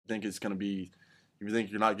think it's going to be, if you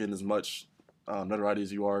think you're not getting as much notoriety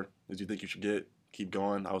as you think you should get, keep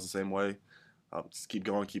going. I was the same way. Just keep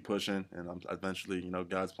going, keep pushing, and eventually,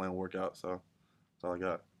 God's plan will work out. So that's all I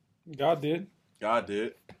got. God did. God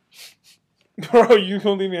did. Bro, you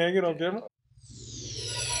gonna leave me hanging on camera?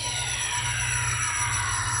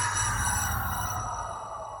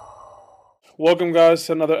 Welcome, guys,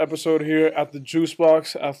 to another episode here at the Juice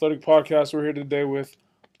Box Athletic Podcast. We're here today with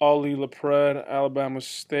Ali LaPread, Alabama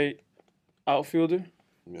State outfielder.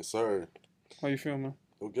 Yes, sir. How you feeling, man?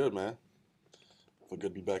 Feel good, man. Feel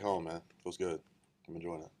good to be back home, man. Feels good. I'm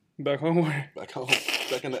enjoying it. Back home where? Back home.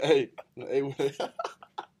 Back in the A. In the A with it.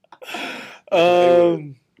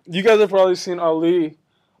 You guys have probably seen Ali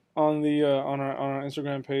on the on our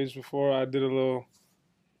Instagram page before. I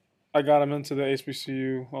got him into the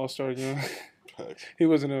HBCU All-Star game. He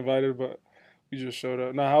wasn't invited, but we just showed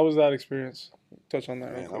up. Now, how was that experience? Touch on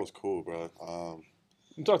that. Man, that was cool, bro.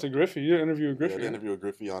 You talked to Griffey. You did an interview with Griffey. Yeah, I did an interview with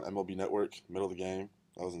Griffey on MLB Network, middle of the game.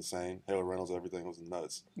 That was insane. Harold Reynolds, everything was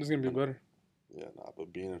nuts. This is gonna be better. Yeah,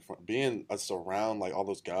 but being around like all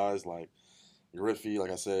those guys, like Griffey,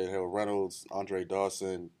 like I said, Harold Reynolds, Andre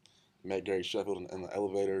Dawson, met Gary Sheffield in the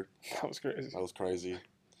elevator. That was crazy.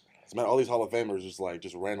 So, man, all these Hall of Famers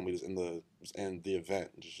just randomly in the event.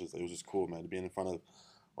 It was just cool, man. Being in front of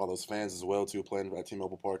all those fans as well too, playing at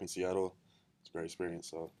T-Mobile Park in Seattle. It's a great experience.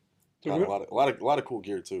 So a lot of cool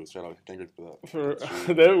gear too. Shout out, can't get for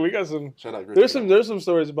that. We got some. Shout out, Griffey. There's some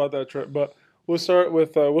stories about that trip, but we'll start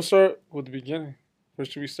with the beginning. Where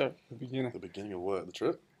should we start? The beginning. The beginning of what? The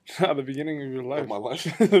trip? The beginning of your life. Of my life.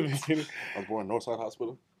 The beginning. I was born in Northside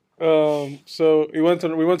Hospital. So we went to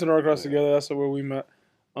Norcross together. That's where we met.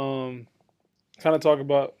 Kind of talk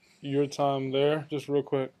about your time there, just real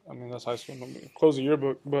quick. I mean, that's high school. Close the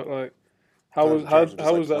yearbook, but like, how was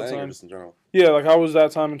that time? Just in general? Yeah, like how was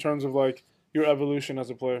that time in terms of like your evolution as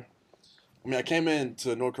a player? I mean, I came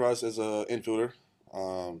into Norcross as an infielder.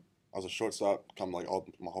 I was a shortstop, my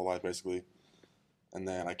whole life basically, and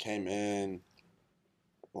then I came in.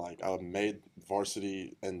 Like I made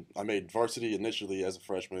varsity initially as a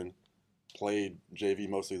freshman. Played JV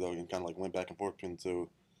mostly though, and kind of like went back and forth between the two.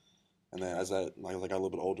 And then as I got a little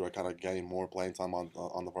bit older, I kind of gained more playing time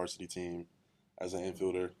on the varsity team as an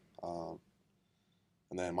infielder.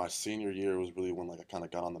 And then my senior year was really when like I kind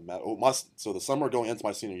of got on the map. So the summer going into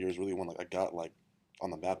my senior year is really when like I got like on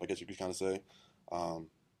the map, I guess you could kind of say.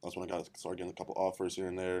 That's when I started getting a couple offers here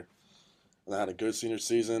and there. And I had a good senior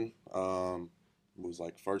season. It was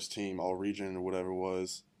like first team all region or whatever it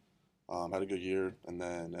was. Had a good year, and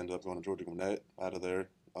then ended up going to Georgia Gwinnett out of there,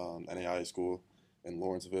 NAIA school in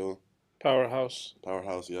Lawrenceville. Powerhouse,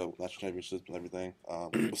 yeah, national championships and everything.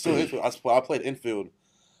 But still infield. I played infield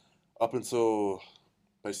up until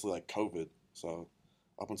basically like COVID. So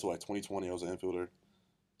up until like 2020, I was an infielder.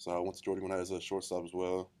 So I went to Georgia Gwinnett as a shortstop as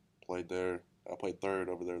well. Played there. I played third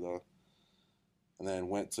over there though, and then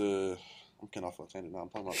went to. I'm getting off on a tangent now. I'm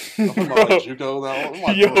talking about like JUCO now. What am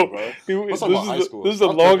I doing, bro? High school. This is the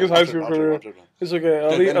longest high school career. It's okay.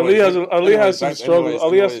 Ali has some struggles.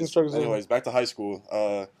 Ali has some struggles. Anyways, back to high school.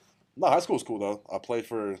 No, high school was cool though. I played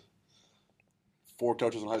for 4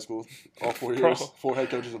 coaches in high school, all 4 years. 4 head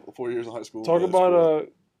coaches in 4 years in high school. Talk about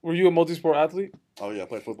were you a multi-sport athlete? Oh yeah, I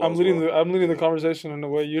played football. I'm leading the conversation in a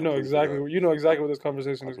way you know exactly where this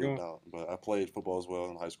conversation is going. But I played football as well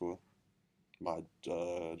in high school. My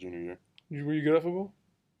junior year. Were you good at football?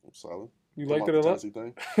 I'm solid. You liked it a lot?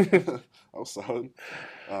 I was solid.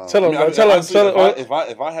 Tell him.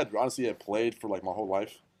 If I had honestly had played for like my whole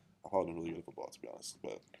life, I probably been really good at football to be honest.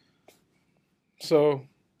 But so,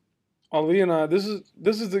 Ali and I, this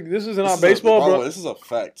is not baseball, bro. This is a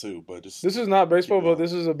fact too, but this is not baseball, but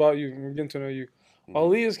this is about you. We're getting to know you. Mm-hmm.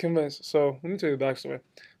 Ali is convinced. So let me tell you the backstory.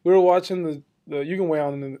 We were watching the. You can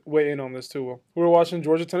weigh in on this too. Will. We were watching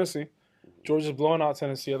Georgia Tennessee. Georgia's blowing out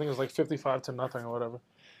Tennessee. I think it was like 55-0 or whatever.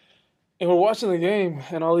 And we're watching the game,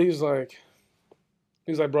 and Ali's like,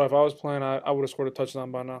 bro, if I was playing, I would have scored a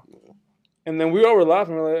touchdown by now. Yeah. And then we all were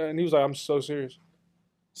laughing, and he was like, I'm so serious.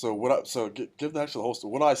 So give the actual whole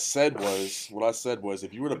story. What I said was,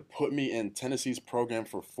 if you were to put me in Tennessee's program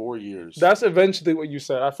for 4 years. That's eventually what you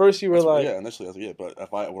said. At first, you were like, yeah, initially,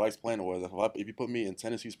 but what I explained was, if you put me in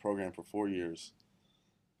Tennessee's program for 4 years.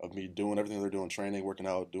 Of me doing everything they're doing, training, working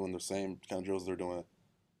out, doing the same kind of drills they're doing,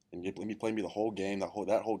 and let me play me the whole game, that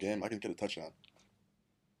whole game, I can get a touchdown.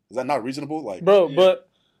 Is that not reasonable? Like, bro, but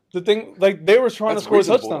The thing, like they were trying to score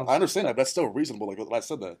reasonable. touchdowns. I understand that. That's still reasonable. Like I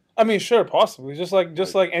said that. I mean, sure, possibly. Just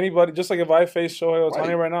like anybody. Just like if I face Shohei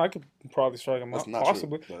Ohtani right now, I could probably strike him out.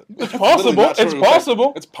 Possibly. True, it's possible. It's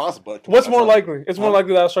possible. It's possible. What's more likely? It's more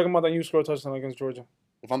likely that I strike him out than you score a touchdown against Georgia.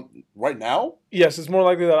 If I'm right now, yes, it's more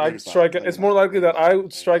likely that I strike. It's more likely that I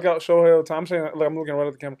would strike out Shohei Ohtani. I'm saying, like, I'm looking right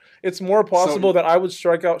at the camera. It's more possible that I would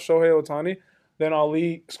strike out Shohei Ohtani than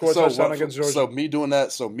Ali score a touchdown against Georgia. So me doing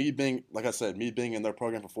that, me being, like I said, me being in their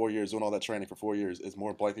program for 4 years, doing all that training for 4 years, is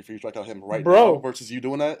more likely for you to strike out him now versus you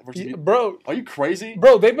doing that. Bro, are you crazy?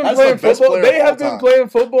 Bro, they've been playing football. They have been playing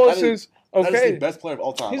football since. Okay, that is the best player of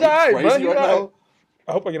all time. He's alright, bro. He's alright.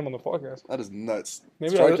 I hope I get him on the podcast. That is nuts.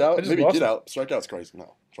 Maybe strike out. Maybe get out. Strikeout's crazy.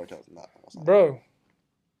 No, strikeout's not. Bro,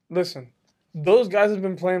 listen. Those guys have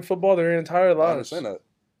been playing football their entire lives. I understand that.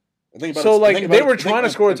 So, like, they were trying to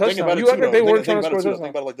score a touchdown. You act like they weren't trying to score a touchdown. Think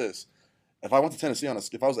about it like this. If I went to Tennessee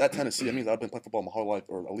if I was at Tennessee, that means I've been playing football my whole life,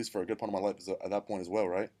 or at least for a good part of my life at that point as well,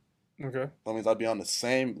 right? Okay. That means I'd be on the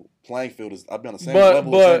same playing field I'd be on the same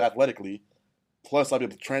level as them athletically. Plus, I'd be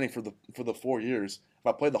training for the 4 years. If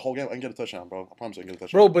I played the whole game, I can get a touchdown, bro. I promise I can get a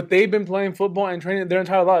touchdown. Bro, but they've been playing football and training their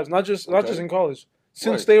entire lives, not just in college,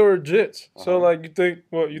 since they were jits. So, like, you think?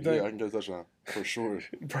 Yeah, I can get a touchdown. For sure.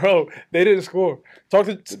 Bro, they didn't score.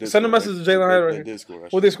 Send a message to Jalen Hyatt right here. They did score.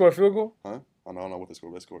 What, they score a field goal? Huh? I don't know what they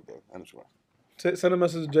scored. They scored, though. I didn't score. Send a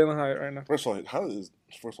message to Jalen Hyatt right now. First of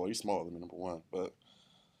all, he's smaller than me, number one. But,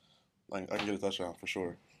 like, I can get a touchdown for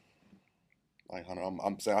sure. Like, Hunter,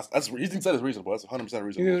 I'm saying, you can say it's reasonable. That's 100%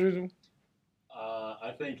 reasonable. You think it's reasonable?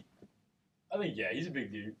 I think, yeah, he's a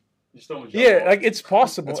big dude. Yeah, like, it's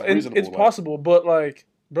possible. It's possible, but, like,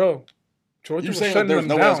 bro, Georgia was shutting them down. There's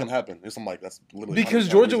no way that's gonna happen. It's like that's literally because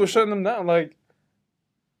Georgia was shutting them down. Like,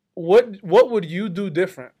 what would you do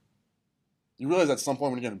different? You realize at some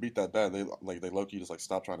point when you're getting beat that bad, they low key just like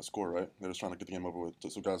stop trying to score, right? They're just trying to get the game over with,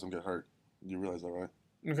 so guys don't get hurt. You realize that, right?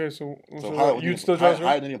 Okay, so you'd still try to?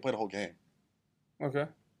 I didn't even play the whole game. Okay.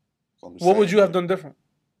 So what would you have done different?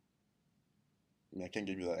 I mean, I can't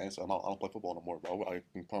give you that answer. I don't play football no more, bro. I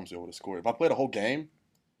can promise you I would have scored. If I played the whole game.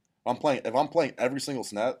 If I'm playing every single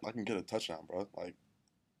snap, I can get a touchdown, bro. Like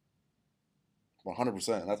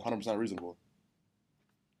 100%. That's 100% reasonable.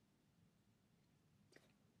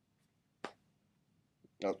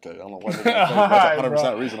 Okay, I don't know why that's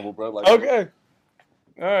 100% reasonable, bro. Like, okay.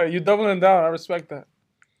 All right, you doubling down. I respect that.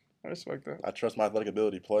 I trust my athletic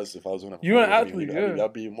ability. Plus, if I was doing it, you're an athlete. Yeah,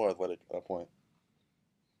 I'd be more athletic at that point.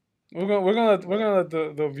 We're gonna let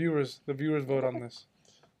the viewers vote on this.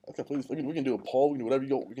 Okay, please. We can do a poll. We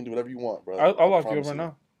can do whatever you want, bro. I'll lock you up right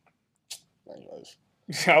now. Anyways.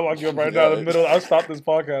 I'll lock you up right now in the middle. I'll stop this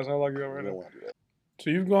podcast. I'll lock you up right now. So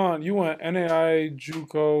you went NAI,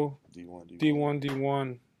 JUCO,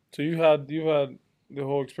 D1. So you had the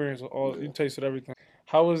whole experience. You tasted everything.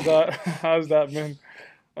 How was that? How's that been?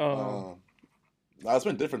 It's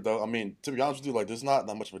been different though. I mean, to be honest with you, like there's not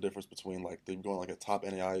that much of a difference between like them going like a top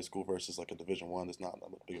NAI school versus like a Division I. There's not that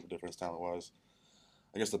big of a difference talent wise.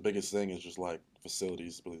 I guess the biggest thing is just like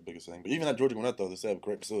facilities is really the biggest thing. But even at Georgia Gwinnett though, they still have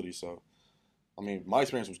great facilities. So, I mean, my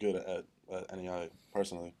experience was good at NAI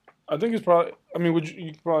personally. I think it's probably. I mean,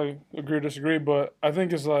 you could probably agree or disagree, but I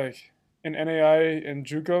think it's like in NAI and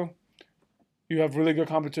JUCO, you have really good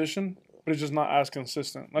competition, but it's just not as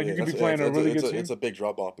consistent. Like you could be playing a really good team. It's a big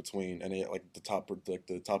drop off between NAI, like the top of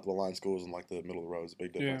the line schools and like the middle of the road is a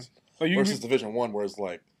big difference. Yeah. Like versus Division I, where it's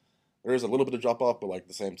like there is a little bit of drop off, but like at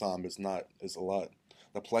the same time, it's not. It's a lot.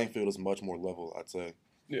 The playing field is much more level, I'd say.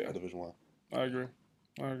 Yeah, at Division I. I agree.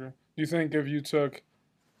 Do you think if you took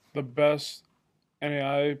the best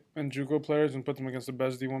NAI and JUCO players and put them against the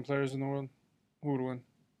best D1 players in the world, who would win?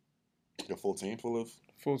 Like a full team full of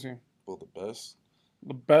the best?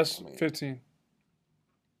 The best 15.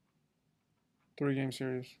 3-game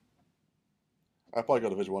series. I'd probably go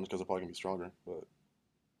to Division I because they're probably going to be stronger. But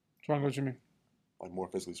stronger, what you mean? Like more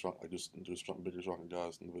physically strong, like just bigger, stronger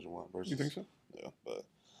guys in Division I. Versus, you think so? Yeah, but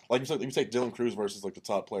like you take Dylan Cruz versus like the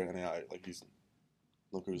top player in NAI, like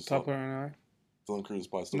Dylan Cruz is top player in NAI. Dylan Cruz is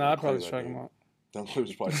probably still. Nah, I'd probably strike him out. Dylan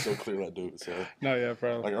Cruz is probably still clear that dude. So no, yeah,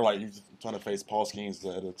 probably. Like you're trying to face Paul Skeens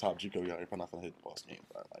at the top JUCO guy. You're probably not gonna hit Paul Skeens.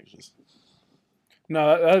 Right? Like just.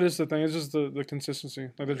 No, that is the thing. It's just the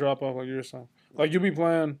consistency, like the drop off, like you're saying. Like you'll be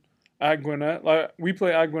playing at Gwinnett, like we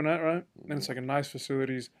play at Gwinnett, right? And it's like a nice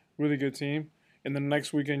facilities, really good team. And then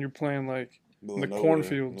next weekend you're playing like in the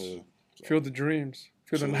cornfields, Field of Dreams,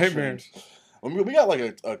 Field of Nightmares. I mean, we got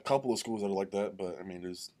like a couple of schools that are like that, but I mean,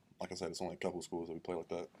 there's like I said, it's only a couple of schools that we play like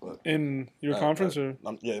that. But in your conference, or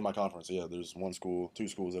yeah, in my conference, yeah. There's one school, 2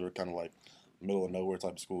 schools that are kind of like middle of nowhere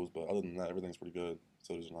type of schools, but other than that, everything's pretty good.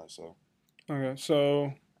 So it's nice. So okay,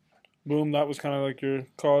 so Boom, that was kind of like your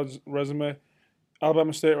college resume.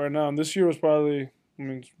 Alabama State right now, and this year was probably, I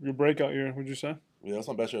mean, your breakout year. Would you say Yeah, that's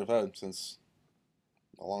my best year I've had since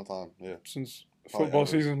a long time. Yeah, since probably football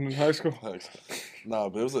ever. season in high school? No,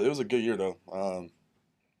 but it was a good year though.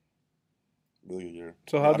 Really good year.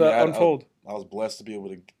 So I how'd mean, that unfold? I was blessed to be able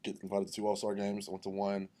to get invited to two All-Star games. I went to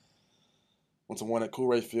one at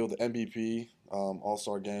Coolray Field, the MVP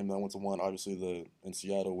All-Star game. Then I went to one obviously in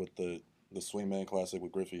Seattle with the Swingman Classic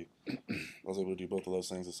with Griffey. I was able to do both of those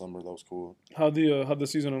things this summer. That was cool. How'd the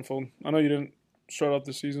season unfold? I know you didn't start off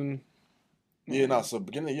the season. Yeah, no. So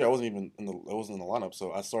beginning of the year, I wasn't in the lineup.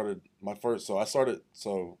 So I started my first.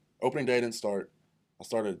 So opening day didn't start. I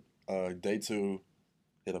started day two,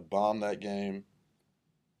 hit a bomb that game,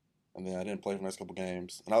 and then I didn't play for the next couple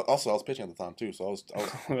games. And I was pitching at the time too. So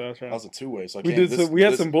That's I right. was a two-way. So I We can't. did. We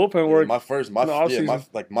had some bullpen work. My first, in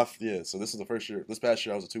the yeah. So this is the first year. This past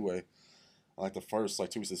year I was a two-way. Like the first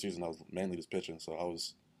 2 weeks of the season, I was mainly just pitching. So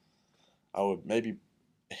I would maybe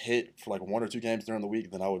hit for like one or two games during the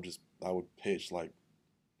week. Then I would pitch like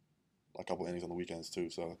a couple innings on the weekends too.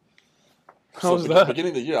 So How was that?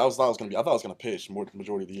 beginning of the year, I thought I was gonna pitch more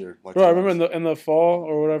majority of the year. Like Bro, I remember in the fall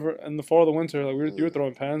or whatever, in the fall or the winter, like you were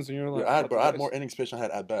throwing pens and you were like, yeah, I had more innings pitched than I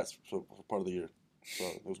had at bats for part of the year. So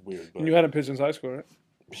it was weird. But and you hadn't pitched since high school, right?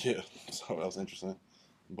 yeah, so that was interesting.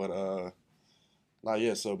 But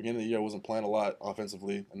yeah. So beginning of the year, I wasn't playing a lot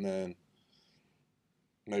offensively, and then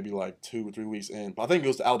maybe like 2 or 3 weeks in, I think it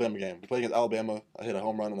was the Alabama game. We played against Alabama. I hit a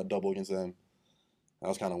home run and a double against them. That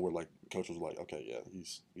was kind of where like coach was like, okay, yeah,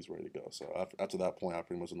 he's ready to go. So after that point, I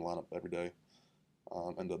pretty much in the lineup every day.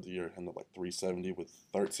 End of the year, ended up like 370 with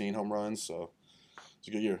 13 home runs. So it's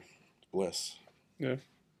a good year. Blessed. Yeah.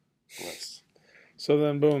 Blessed. So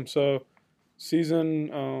then, boom. So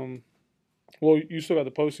season. Well, you still got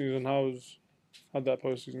the postseason. How'd that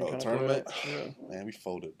postseason kind of tournament? play out? Yeah. Man, we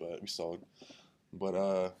folded, but we sold. But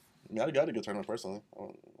I mean, I got a good tournament personally. I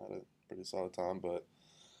had a pretty solid time, but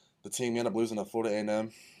the team ended up losing to Florida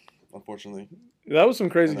A&M, unfortunately. That was some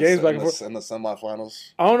crazy games back and forth. In the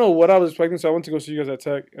semifinals. I don't know what I was expecting, so I went to go see you guys at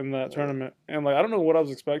Tech in that tournament, and like I don't know what I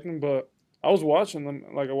was expecting, but I was watching them,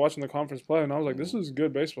 like watching the conference play, and I was like, this is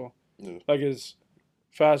good baseball. Yeah. Like it's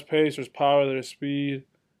fast paced, there's power, there's speed,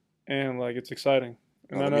 and like it's exciting.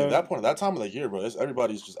 And I mean, that time of the year, bro,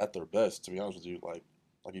 everybody's just at their best. To be honest with you, like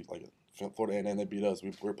Florida A&M, they beat us.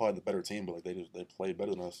 We're probably the better team, but like they played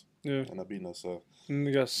better than us. Yeah. And they beating us. So. And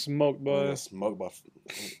they got smoked by. Florida.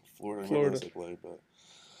 Florida. They played, but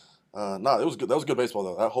it was good. That was good baseball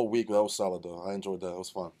though. That whole week that was solid though. I enjoyed that. It was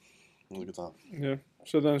fun. It was a good time. Yeah.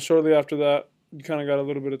 So then shortly after that, you kind of got a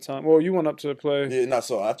little bit of time. Well, you went up to play. Yeah. No.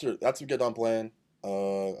 So after we get done playing,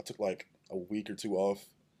 I took like a week or two off.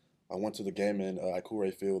 I went to the game at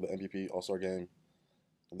Coolray Field, the MVP All-Star game.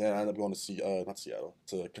 And then I ended up going to not Seattle,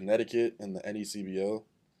 to Connecticut in the NECBO.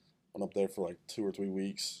 Went up there for like 2 or 3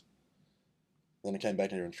 weeks. Then I came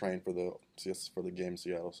back here and trained for the game in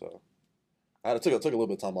Seattle. So I took a little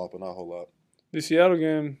bit of time off, but not a whole lot. The Seattle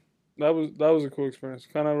game, that was a cool experience.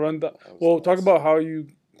 Kind of run that. Well, nice. Talk about how you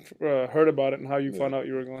heard about it and how you found out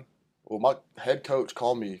you were going. Well, my head coach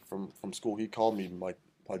called me from school. He called me like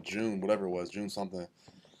June, whatever it was, June something.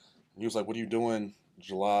 He was like, "What are you doing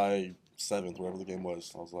July 7th, whatever the game was?"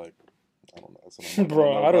 I was like, "I don't know."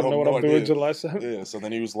 Bro, I don't know what I'm doing July 7th. Yeah, so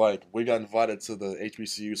then he was like, "We got invited to the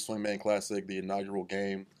HBCU Swingman Classic, the inaugural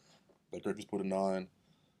game that Griffey's putting on."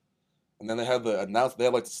 And then they had they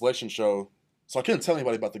had like the selection show. So I couldn't tell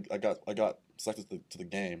anybody about I got selected to the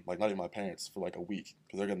game, like not even my parents, for like a week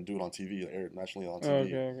because they're gonna do it on TV, they aired nationally on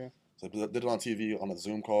TV. Okay. So they did it on TV on a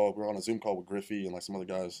Zoom call. We were on a Zoom call with Griffey and like some other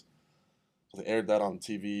guys. So they aired that on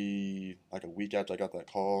TV like a week after I got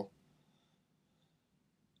that call.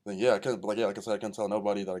 Then yeah, like I said, I couldn't tell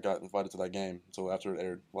nobody that I got invited to that game until after it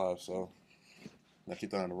aired live. So I keep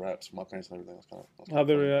that on the wraps for my parents and everything. How'd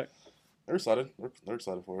they react? They're excited. They're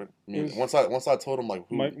excited for it. I mean, once I told them like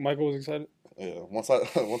who Michael was excited. Yeah, once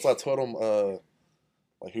I told them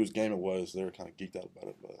like whose game it was, they were kind of geeked out about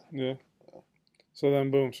it. But yeah. So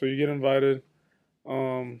then, boom. So you get invited.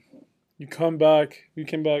 You come back. You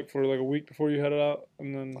came back for like a week before you headed out,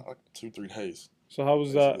 and then like 2-3 days. So how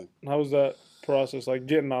was basically that? How was that process? Like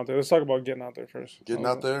getting out there. Let's talk about getting out there first. Getting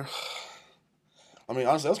out there. I mean,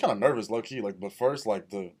 honestly, I was kind of nervous, low key. Like, but first,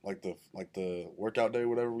 like the workout day,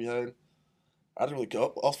 whatever we had, I didn't really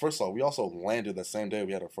go. First off, we also landed that same day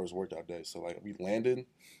we had our first workout day. So like we landed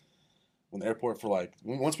in the airport for like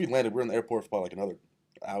once we landed, we were in the airport for about like another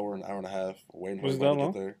hour and a half waiting for everybody to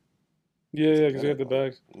get there. Yeah, because you had the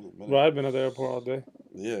bags. Bro, I'd been at the airport all day.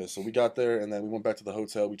 Yeah, so we got there, and then we went back to the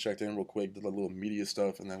hotel. We checked in real quick, did a little media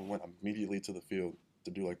stuff, and then we went immediately to the field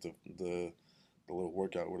to do like the a little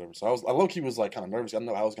workout or whatever. So I low key was like kind of nervous. I didn't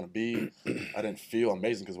know how I was gonna be. I didn't feel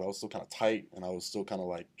amazing because I was still kind of tight and I was still kind of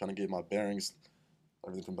like trying to get my bearings,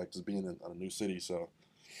 everything from like just being in a new city. So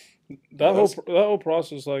That whole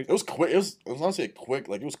process, like it was quick. It was honestly a quick,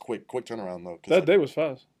 like it was quick turnaround though. that day was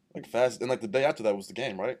fast. Like fast, and like the day after that was the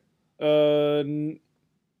game, right? Yeah,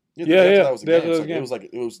 The day after yeah. that was the Day game. after So the game.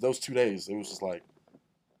 it was those 2 days. It was just like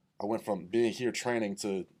I went from being here training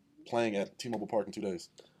to playing at T-Mobile Park in 2 days.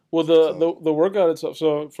 Well, So the workout itself.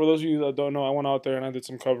 So for those of you that don't know, I went out there and I did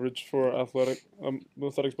some coverage for athletics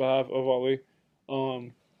behalf of Ali.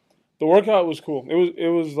 The workout was cool. It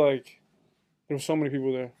was like there were so many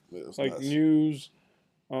people there, it was like nuts. News,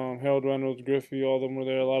 Harold Reynolds, Griffey, all of them were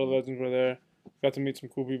there. A lot of legends were there. Got to meet some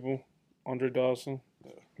cool people. Andre Dawson,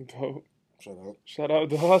 GOAT. Shout out. Shout out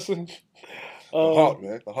Dawson. The Hawk,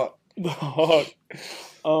 man. The Hawk. The Hawk.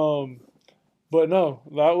 But no,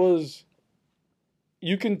 that was.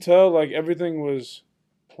 You can tell like everything was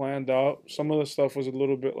planned out. Some of the stuff was a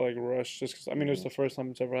little bit like rushed, just because I mean it's the first time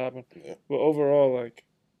it's ever happened. Yeah. But overall, like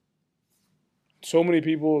so many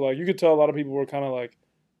people, like you could tell a lot of people were kind of like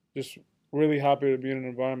just really happy to be in an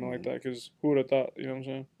environment like that. Because who would have thought? You know what I'm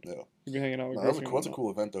saying? Yeah. You'd be hanging out with. No, that's a cool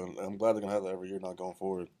event though. I'm glad they're gonna have that every year now going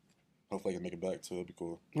forward. Hopefully, I can make it back too. It'd be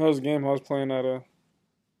cool. That was a game I was playing at a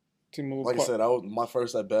T-Mobile Like Park. I said, I was my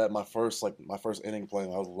first at bat, my first inning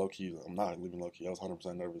playing. I was low key. I'm not leaving low key. I was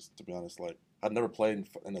 100% nervous to be honest. Like I'd never played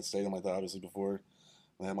in a stadium like that obviously before.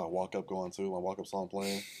 I had my walk up going too. My walk up song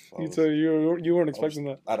playing. So you weren't expecting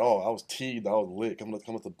that at all. I was teed. I was lit. Come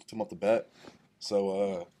up the bat.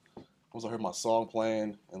 So once I heard my song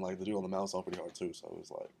playing and like the dude on the mound song pretty hard too. So it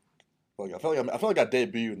was like I felt like I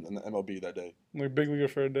debuted in the MLB that day. like big leaguer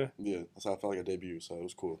for a day. Yeah, that's how I felt like I debuted. So it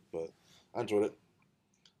was cool. But I enjoyed it.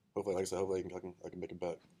 Hopefully, like I said, hopefully I can make it back.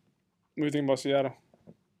 What do you think about Seattle?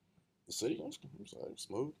 The city, it was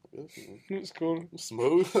smooth. I guess. It's cool.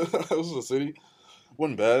 Smooth. It was a city.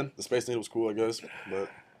 Wasn't bad. The Space Needle was cool, I guess. But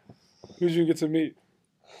Who did you get to meet?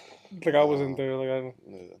 Like I wasn't there. Like I.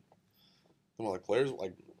 yeah, some like players,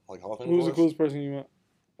 like Hall of Fame. Who was the coolest person you met?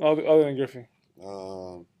 Other than Griffey.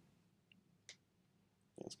 Yeah,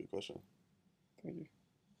 that's a good question. Thank you.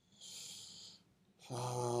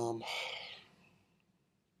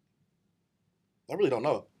 I really don't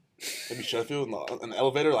know. Maybe Sheffield in the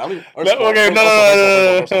elevator. I don't even.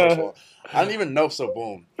 No. I didn't even know. So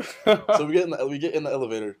boom. So we get in the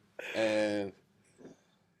elevator, and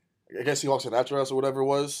I guess he walks in after us or whatever it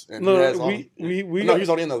was. And he was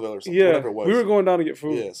already in the elevator. So whatever it was. We were going down to get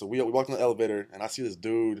food. Yeah. So we walked in the elevator, and I see this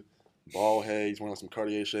dude, bald head. He's wearing like some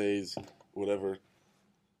Cartier shades, whatever.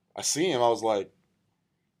 I see him. I was like,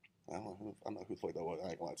 I don't know who the fuck that was. I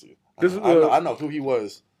ain't gonna lie to you. I know who he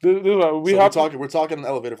was. We're talking in the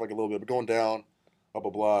elevator for like a little bit. We're going down, blah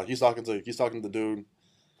blah blah. He's talking to the dude, and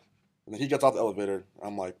then he gets off the elevator.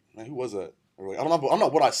 I'm like, man, who was that? Like, I don't know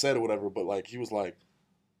what I said or whatever, but like he was like,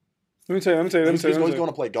 let me tell you. He's going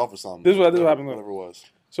to play golf or something. This is what happened. Whatever it was.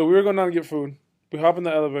 So we were going down to get food. We hop in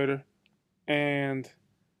the elevator, and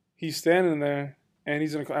he's standing there, and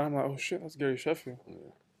he's in a car. And I'm like, oh shit, that's Gary Sheffield. Yeah.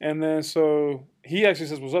 And then so he actually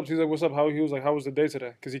says, "What's up?" He's like, "What's up?" He was like, "How was the day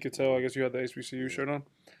today?" Because he could tell. I guess you had the HBCU shirt on.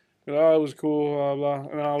 He's like, "Oh, it was cool." Blah blah.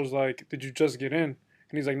 And I was like, "Did you just get in?" And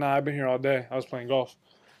he's like, "Nah, I've been here all day. I was playing golf."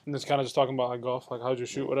 And it's kind of just talking about like golf, like how'd you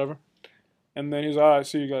shoot, whatever. And then he's like, "All right,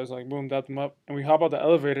 see you guys." Like boom, dapped him up, and we hop out the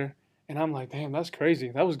elevator, and I'm like, "Damn, that's crazy.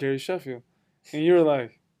 That was Gary Sheffield." And you were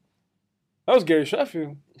like, "That was Gary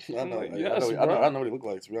Sheffield." I know. Like, yes, I know what he looked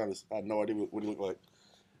like. To be honest, I had no idea what he looked like.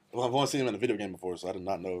 Well, I've only seen him in a video game before, so I did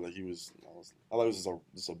not know that he was. I thought he was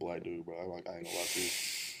just a black dude, bro. I ain't gonna lie to you.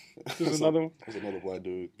 There's another one. There's another black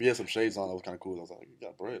dude. He had some shades on. That was kind of cool. I was like, "You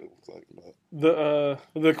got bread." It looks like. But.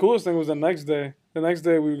 The coolest thing was the next day. The next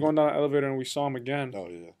day we were going down the elevator and we saw him again. Oh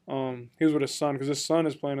yeah. He was with his son because his son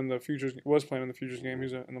is playing in the futures. Was playing in the futures game.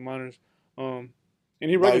 He's in the minors. And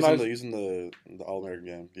he recognized. He's in the All American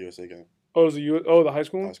game, the USA game. Oh, is the the high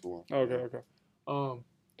school one? High school one. Oh, okay.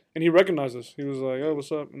 And he recognized us. He was like, "Oh,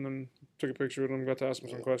 what's up?" And then took a picture with him. Got to ask him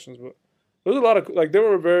some questions, but there was a lot of like they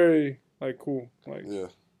were very like cool. Like yeah.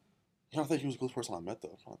 I don't think he was the coolest person I met though.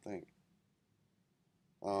 I'm trying to think.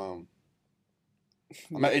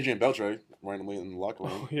 I met Adrian Beltre randomly in the locker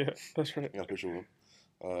room. Oh yeah, that's right. I got a picture of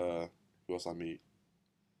him. Who else I meet?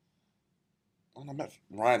 I met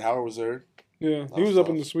Ryan Howard was there. Yeah, he was up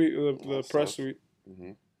in the suite, the press suite.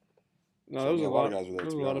 Mm-hmm. No, there was a lot of guys were there. There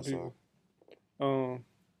was a lot of people.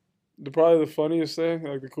 Probably the funniest thing,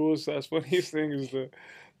 like the coolest, funniest thing, is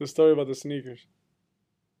the story about the sneakers.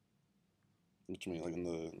 What you mean, like in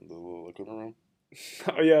the little equipment room?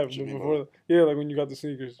 Oh yeah, before like when you got the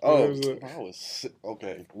sneakers. Oh, I was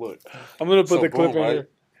okay. Look, I'm gonna put the clip in here.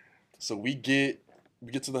 So we get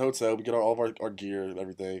to the hotel. We get all of our gear and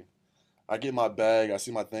everything. I get my bag. I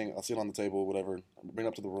see my thing. I see it on the table, whatever. I bring it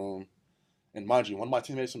up to the room. And mind you, one of my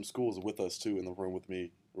teammates from school is with us, too, in the room with me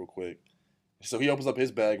real quick. So he opens up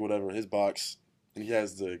his bag, whatever, his box, and he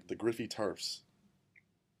has the Griffey turfs.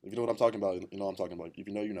 If you know what I'm talking about, you know what I'm talking about. If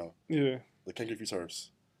you know, you know. Yeah. The King Griffey turfs.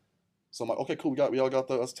 So I'm like, okay, cool. We all got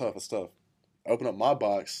those. That's tough. I open up my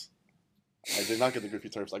box. I did not get the Griffey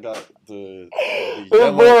turfs. I got the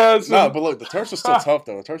yellow. Nah, but look, the turfs are still tough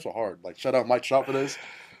though. The turfs are hard. Like, shout out Mike Trout for this.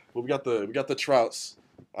 But we got the trouts.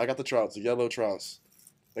 I got the trouts, the yellow trouts.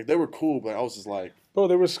 Like, they were cool, but I was just like, bro,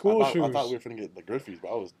 they were school shoes. I thought we were finna get the Griffeys, but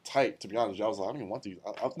I was tight, to be honest. I was like, I don't even want these.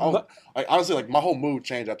 I honestly, like, my whole mood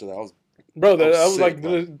changed after that. I was sick, like,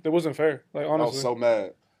 that wasn't fair. Like, honestly, I was so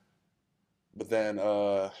mad. But then,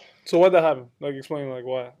 so why'd that happen? Like, explain, like,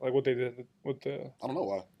 why, like, what they did with the. I don't know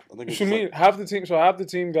why. I think it was You mean half the team? So half the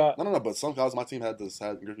team got. No. But some guys, my team had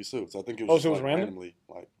Griffey suits. So I think it was. Oh, just, so it was like, random? randomly,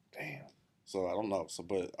 like. Damn. So I don't know. So,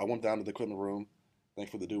 but I went down to the equipment room.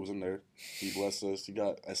 Thankfully, the dude was in there. He blessed us.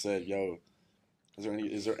 I said, "Yo,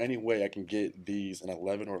 is there any way I can get these in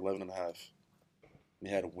 11 or 11 and a half?"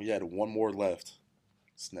 And we had one more left.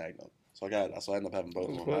 Snagged them. So I ended up having both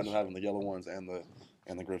of them. I ended up having the yellow ones and the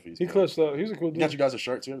Griffeys. He clutched up. He's a cool dude. He got you guys a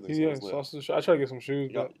shirt too. Yeah, I try to get some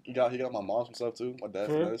shoes. He got my mom some stuff too. My dad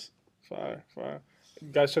for this. Fire.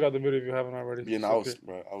 Guys, check out the video if you haven't already. Yeah, no,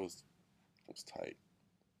 I was tight.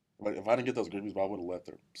 Like, if I didn't get those Griffeys, I would have left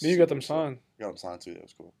there. You got them signed. Got them signed too. Yeah, it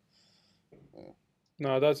was cool. Yeah.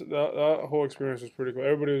 No, that whole experience was pretty cool.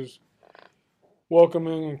 Everybody was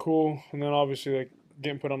welcoming and cool, and then obviously like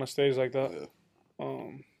getting put on a stage like that.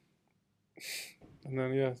 Yeah. And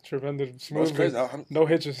then trip ended smoothly. That's crazy. No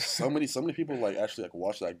hitches. So many people like actually like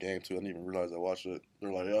watched that game too. I didn't even realize I watched it.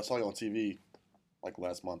 They're like, "Yeah, I saw you on TV like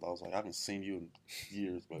last month." I was like, "I haven't seen you in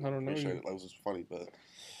years, but I don't know you. it. Like, it was just funny, but it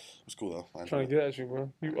was cool though." I'm trying to get at you,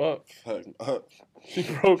 bro. You up? Up. She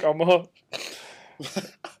broke. I'm up.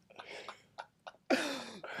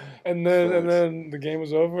 And then the game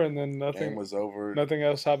was over, and then nothing. Game was over. Nothing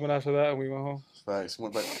else happened after that, and we went home. Facts.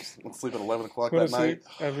 Went to sleep at 11 o'clock that night.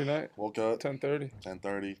 Every night. Woke up 10:30.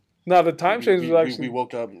 10:30. No, the time change was actually. We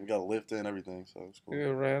woke up and we got a lift in everything, so it was cool. Yeah,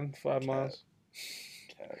 ran 5 miles.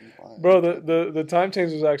 Cat, bro, the time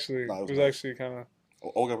change was actually actually kind of.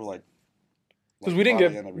 Olga was like. Because we didn't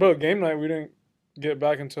get game night. We didn't get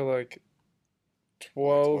back until like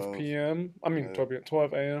 12 p.m. I mean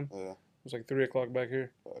 12 a.m. Yeah. It was like 3 o'clock back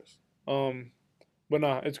here. Nice. But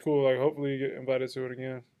nah, it's cool. Like, hopefully you get invited to it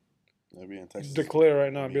again. Maybe in Texas. Declare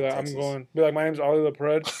right now. Be like, I'm going. Be like, my name's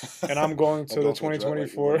LaPread, and I'm going to the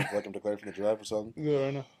 2024. Like I'm declaring for the draft or something. Yeah,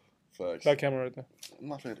 right now. Facts. That camera right there. I'm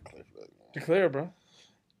not trying to declare for that. Man. Declare, bro.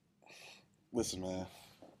 Listen, man.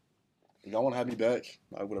 If y'all want to have me back,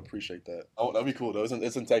 I would appreciate that. Oh, that'd be cool though.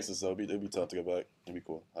 It's in Texas, so it'd be tough to go back. It'd be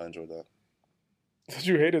cool. I enjoyed that.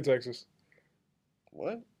 You hated Texas.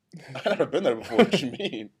 What? I've never been there before. What you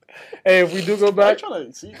mean? Hey, if we do go back,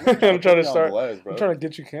 I'm trying to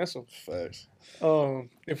get you canceled. Facts.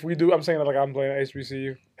 If we do, I'm saying that like I'm playing at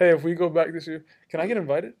HBCU. Hey, if we go back this year, can I get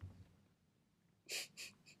invited?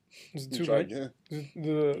 Is it too late? Again.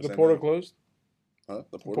 The portal closed? Huh?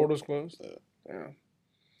 The portal's closed? Yeah. Damn.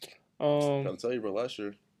 Trying to tell you, bro, last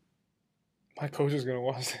year. My coach is gonna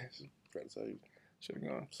watch this. Trying to tell you. Should have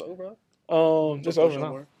gone. So, bro. Just over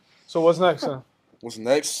now. So what's next, huh? What's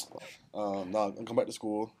next? I'm gonna come back to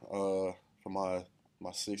school for my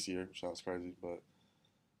 6th year, which sounds crazy, but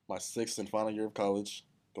my 6th and final year of college.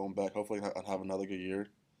 Going back, hopefully I'll have another good year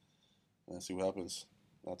and see what happens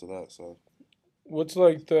after that. So, what's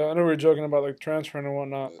like I know we were joking about like transferring and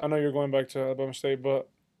whatnot. I know you're going back to Alabama State, but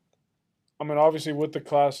I mean obviously with the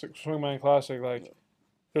classic Swingman Classic, like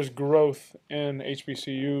there's growth in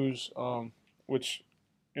HBCUs, which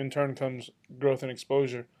in turn comes growth and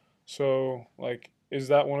exposure. So, like, is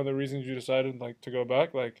that one of the reasons you decided, like, to go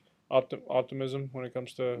back? Like, optimism when it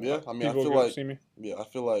comes to people see me? Yeah, I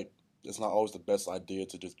feel like it's not always the best idea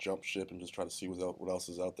to just jump ship and just try to see what else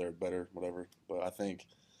is out there better, whatever. But I think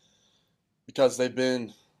because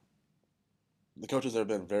the coaches have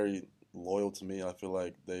been very loyal to me, I feel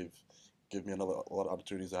like they've given me a lot of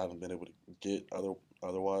opportunities I haven't been able to get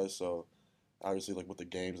otherwise. So, obviously, like, with the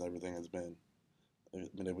games and everything, I've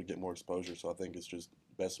been able to get more exposure. So I think it's just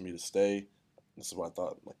best for me to stay. This is what I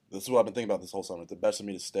thought. Like, this is what I've been thinking about this whole summer. It's the best for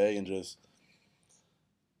me to stay and just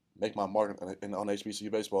make my mark on HBCU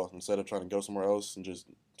baseball instead of trying to go somewhere else and just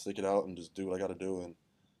stick it out and just do what I got to do. And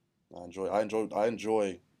I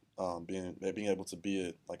enjoy being able to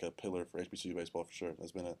be a pillar for HBCU baseball for sure.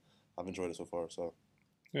 I've enjoyed it so far. So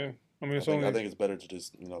yeah, I mean, I think it's better to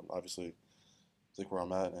just obviously stick where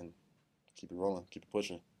I'm at and keep it rolling, keep it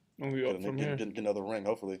pushing. Only up from here. Get another ring,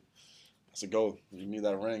 hopefully. That's a goal. You need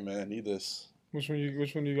that ring, man. Need this. Which one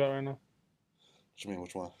you got right now? What you mean,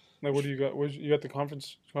 which one? Like, what do you got? You got the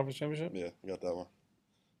conference championship? Yeah, you got that one.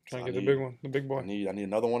 Trying to get the big one, the big boy. I need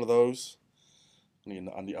another one of those. I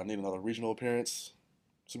need another regional appearance,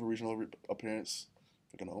 super regional appearance.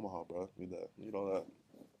 Freaking Omaha, bro. Need that. Need all that.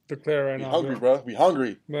 Declare right now. Hungry, bro. We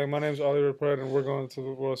hungry. Like, my name's LaPread, and we're going to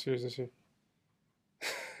the World Series this year.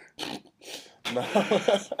 No.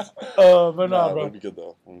 But nah, bro. That'd be good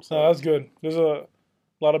though. No, that's good. There's a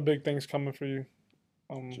lot of big things coming for you.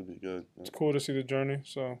 Should be good. Yeah. It's cool to see the journey.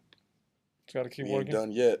 So, just gotta keep working. We ain't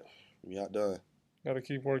done yet. We not done. Gotta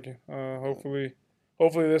keep working. Hopefully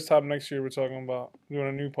this time next year we're talking about doing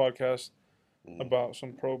a new podcast about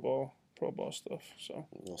some pro ball stuff. So,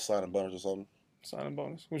 signing bonus or something. Signing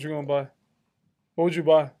bonus. What you gonna buy? What would you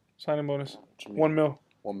buy? Signing bonus. $1 million.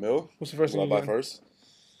 $1 million? What's the first thing you buy first?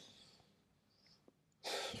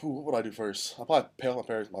 What would I do first? I'll probably pay off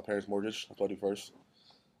my parents' mortgage. That's what I do first.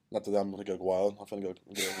 Not that I'm gonna go wild. I'm gonna go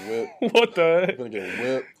get a whip. What the heck? I'm gonna get a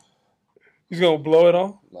whip. He's gonna blow it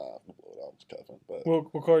all? Nah, I'm gonna blow it out. I'm just capping. But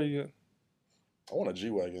what car you get? I want a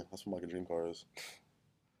G-Wagon. That's what my dream car is.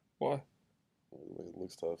 Why? It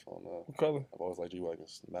looks tough. I don't know. What color? I've always liked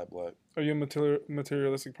G-Wagons. Matte black. Are you a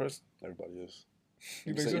materialistic person? Everybody is.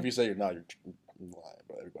 You think so? If you say you're not, you're lying,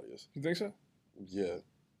 bro. Everybody is. You think so? Yeah.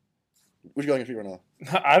 What you got on your feet right now?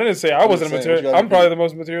 I didn't say I wasn't a materialist. I'm probably the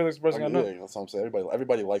most materialistic person I know. Yeah, that's what I'm saying.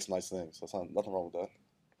 Everybody likes nice things. That's nothing wrong with that.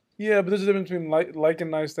 Yeah, but there's a difference between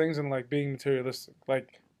liking nice things and like being materialistic,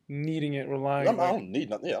 like needing it, relying. I don't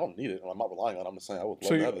need nothing. Yeah, I don't need it. I'm not relying on it. I'm just saying I would love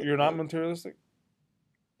to have it. So you're not materialistic?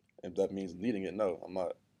 If that means needing it, no, I'm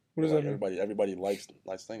not. What does that mean? Everybody likes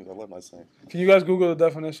nice things. I love nice things. Can you guys Google the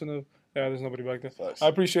definition of? Yeah, there's nobody back there. Facts. I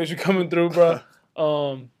appreciate you coming through, bro.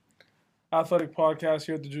 Athletic podcast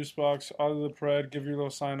here at the Juice Box. LaPread, give you a little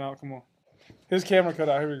sign out. Come on. His camera cut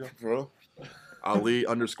out. Here we go. Bro.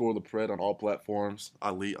 Ali_LaPread on all platforms.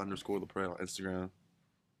 Ali_LaPread on Instagram.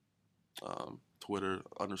 Twitter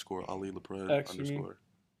 _Ali LaPread X, _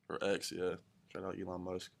 or X, yeah. Shout out Elon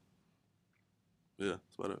Musk. Yeah,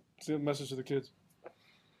 that's about it. See a message to the kids.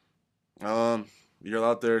 You're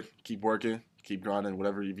out there, keep working, keep grinding,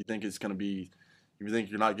 whatever. If you think it's gonna be, if you think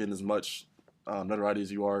you're not getting as much notoriety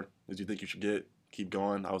as you think you should get, keep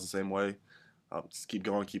going. I was the same way. Just keep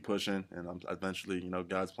going, keep pushing, and eventually,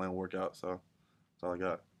 God's plan will work out. So that's all I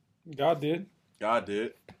got. God did. God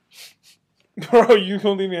did. Bro, you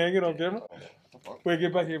gonna leave me hanging on camera? Wait,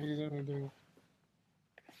 get back here.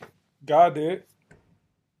 God did.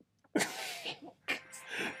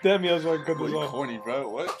 Damn, I was like, cut this off. Corny, bro.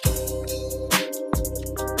 What?